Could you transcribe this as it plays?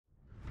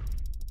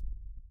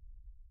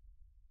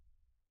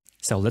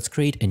So let's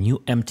create a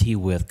new empty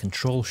with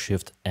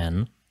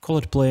Ctrl-Shift-N, call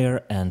it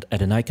player and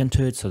add an icon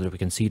to it so that we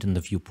can see it in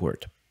the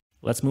viewport.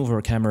 Let's move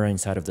our camera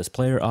inside of this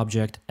player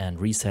object and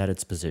reset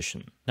its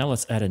position. Now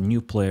let's add a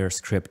new player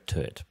script to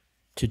it.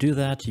 To do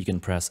that, you can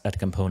press Add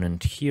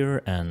Component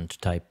here and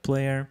type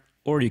Player,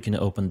 or you can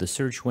open the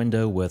search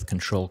window with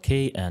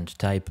Ctrl-K and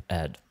type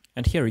Add.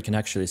 And here you can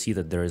actually see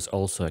that there is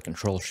also a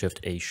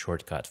Ctrl-Shift-A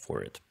shortcut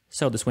for it.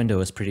 So this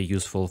window is pretty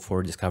useful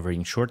for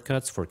discovering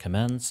shortcuts for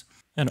commands,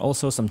 and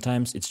also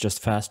sometimes it's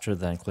just faster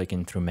than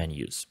clicking through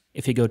menus.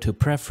 If you go to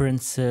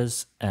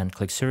Preferences and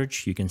click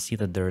Search, you can see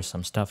that there is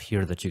some stuff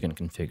here that you can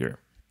configure.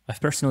 I've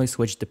personally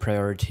switched the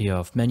priority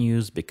of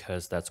menus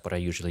because that's what I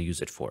usually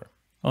use it for.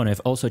 Oh, and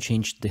I've also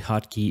changed the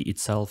hotkey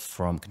itself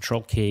from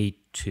Ctrl-K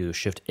to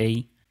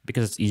Shift-A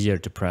because it's easier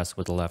to press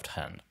with the left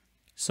hand.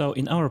 So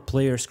in our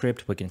player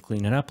script, we can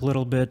clean it up a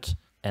little bit.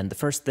 And the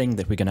first thing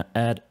that we're going to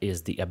add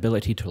is the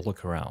ability to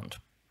look around.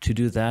 To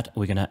do that,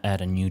 we're going to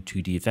add a new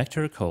 2D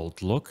vector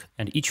called look,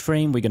 and each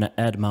frame we're going to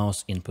add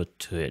mouse input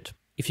to it.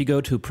 If you go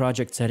to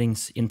Project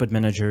Settings, Input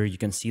Manager, you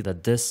can see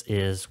that this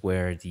is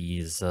where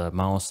these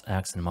mouse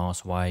X and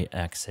mouse Y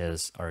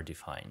axes are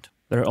defined.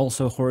 There are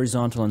also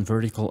horizontal and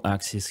vertical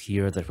axes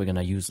here that we're going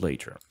to use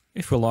later.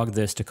 If we log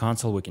this to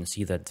console, we can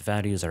see that the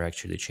values are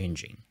actually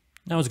changing.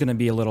 Now it's going to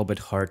be a little bit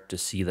hard to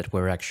see that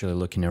we're actually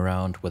looking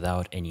around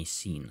without any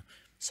scene.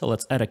 So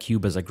let's add a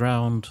cube as a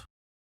ground.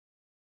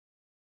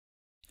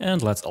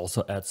 And let's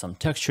also add some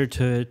texture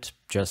to it,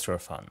 just for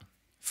fun.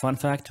 Fun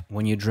fact,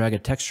 when you drag a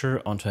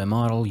texture onto a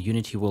model,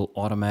 Unity will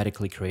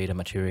automatically create a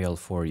material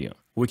for you.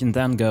 We can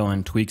then go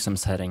and tweak some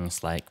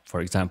settings like,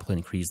 for example,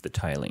 increase the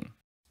tiling.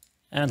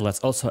 And let's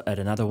also add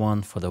another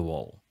one for the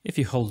wall. If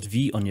you hold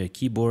V on your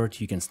keyboard,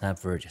 you can snap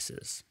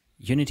vertices.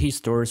 Unity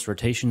stores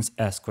rotations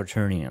as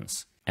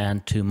quaternions.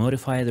 And to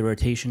modify the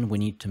rotation, we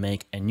need to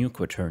make a new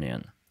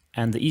quaternion.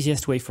 And the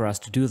easiest way for us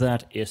to do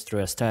that is through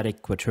a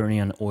static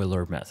quaternion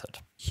Euler method.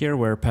 Here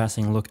we're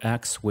passing look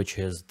X, which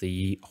is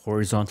the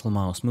horizontal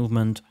mouse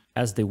movement,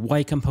 as the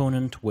Y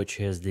component, which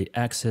is the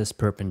axis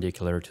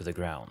perpendicular to the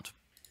ground.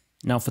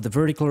 Now for the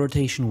vertical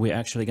rotation, we're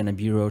actually going to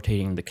be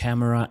rotating the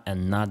camera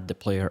and not the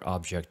player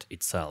object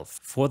itself.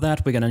 For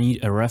that, we're going to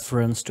need a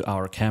reference to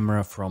our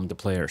camera from the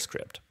player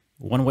script.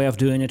 One way of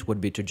doing it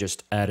would be to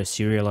just add a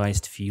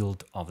serialized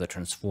field of the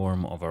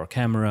transform of our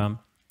camera,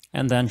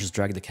 and then just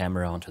drag the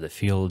camera onto the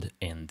field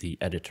in the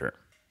editor.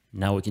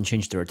 Now we can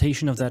change the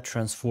rotation of that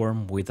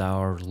transform with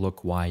our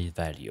look Y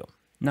value.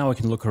 Now we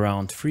can look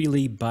around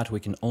freely, but we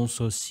can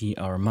also see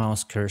our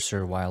mouse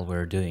cursor while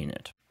we're doing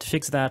it. To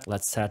fix that,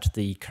 let's set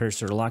the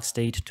cursor lock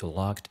state to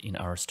locked in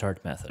our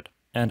start method.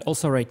 And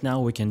also right now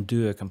we can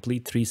do a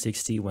complete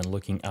 360 when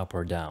looking up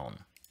or down.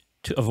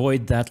 To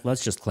avoid that,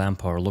 let's just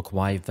clamp our look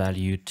Y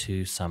value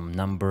to some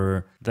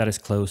number that is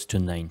close to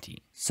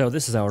 90. So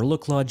this is our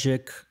look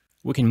logic.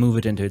 We can move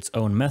it into its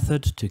own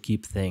method to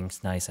keep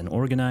things nice and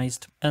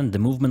organized, and the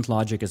movement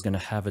logic is going to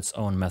have its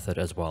own method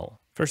as well.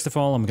 First of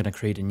all, I'm going to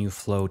create a new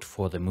float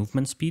for the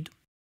movement speed.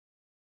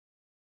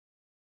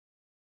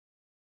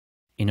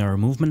 In our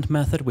movement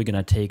method, we're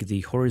going to take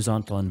the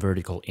horizontal and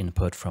vertical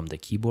input from the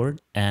keyboard,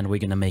 and we're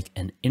going to make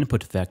an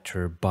input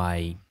vector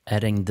by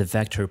adding the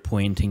vector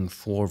pointing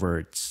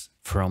forwards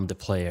from the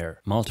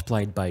player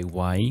multiplied by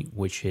Y,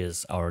 which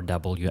is our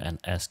W and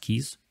S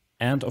keys.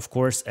 And of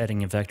course,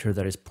 adding a vector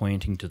that is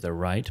pointing to the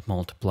right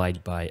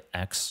multiplied by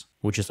X,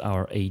 which is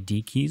our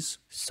AD keys,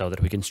 so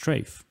that we can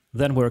strafe.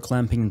 Then we're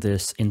clamping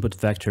this input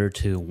vector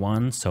to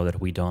 1 so that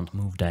we don't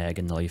move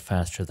diagonally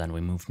faster than we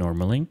move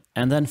normally.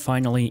 And then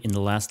finally, in the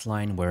last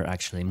line, we're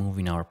actually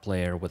moving our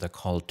player with a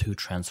call to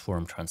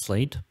transform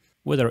translate,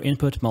 with our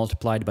input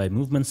multiplied by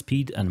movement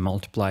speed and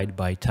multiplied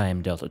by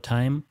time delta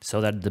time,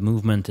 so that the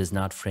movement is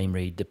not frame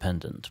rate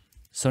dependent.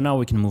 So now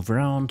we can move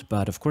around,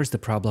 but of course the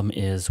problem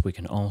is we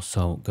can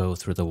also go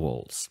through the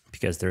walls,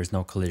 because there is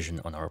no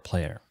collision on our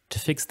player. To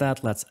fix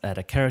that, let's add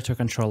a character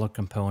controller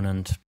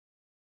component,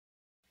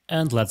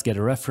 and let's get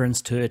a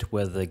reference to it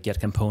with the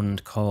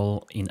getComponent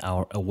call in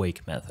our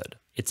awake method.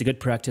 It's a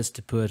good practice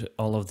to put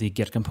all of the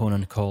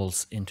getComponent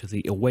calls into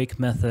the awake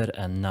method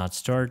and not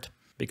start,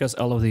 because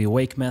all of the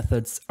awake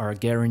methods are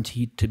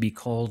guaranteed to be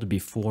called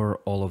before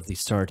all of the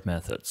start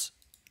methods.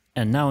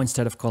 And now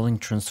instead of calling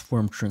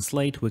transform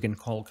translate, we can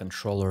call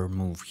controller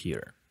move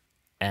here.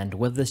 And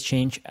with this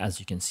change, as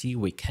you can see,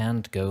 we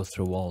can't go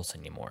through walls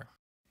anymore.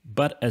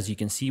 But as you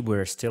can see,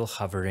 we're still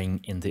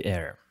hovering in the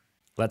air.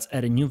 Let's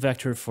add a new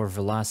vector for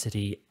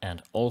velocity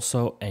and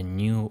also a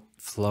new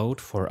float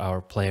for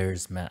our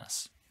player's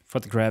mass. For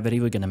the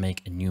gravity, we're going to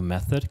make a new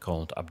method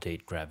called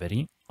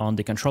updateGravity. On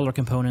the controller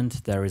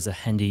component, there is a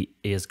handy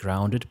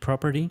isGrounded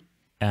property,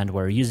 and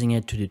we're using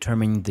it to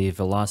determine the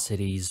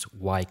velocity's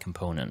Y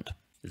component,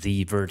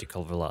 the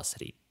vertical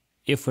velocity.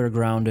 If we're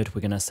grounded,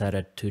 we're going to set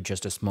it to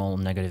just a small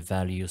negative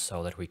value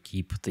so that we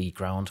keep the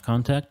ground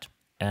contact.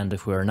 And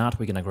if we're not,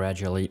 we're going to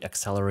gradually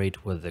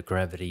accelerate with the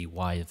gravity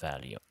Y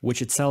value,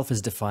 which itself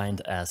is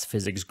defined as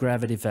physics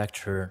gravity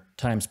vector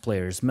times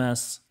player's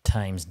mass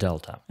times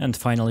delta. And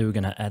finally, we're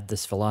going to add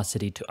this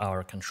velocity to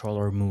our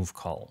controller move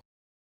call.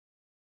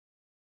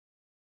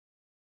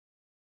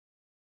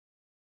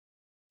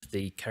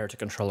 the character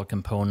controller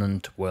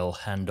component will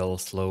handle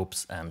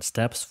slopes and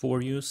steps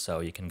for you, so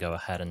you can go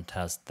ahead and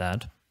test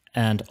that.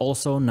 And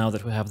also, now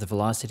that we have the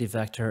velocity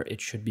vector, it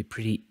should be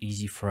pretty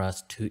easy for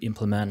us to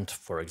implement,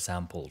 for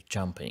example,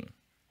 jumping.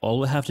 All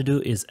we have to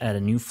do is add a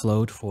new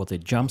float for the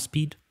jump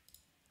speed.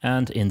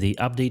 And in the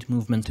update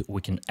movement,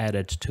 we can add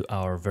it to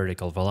our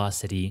vertical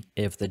velocity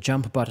if the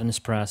jump button is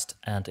pressed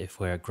and if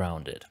we're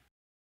grounded.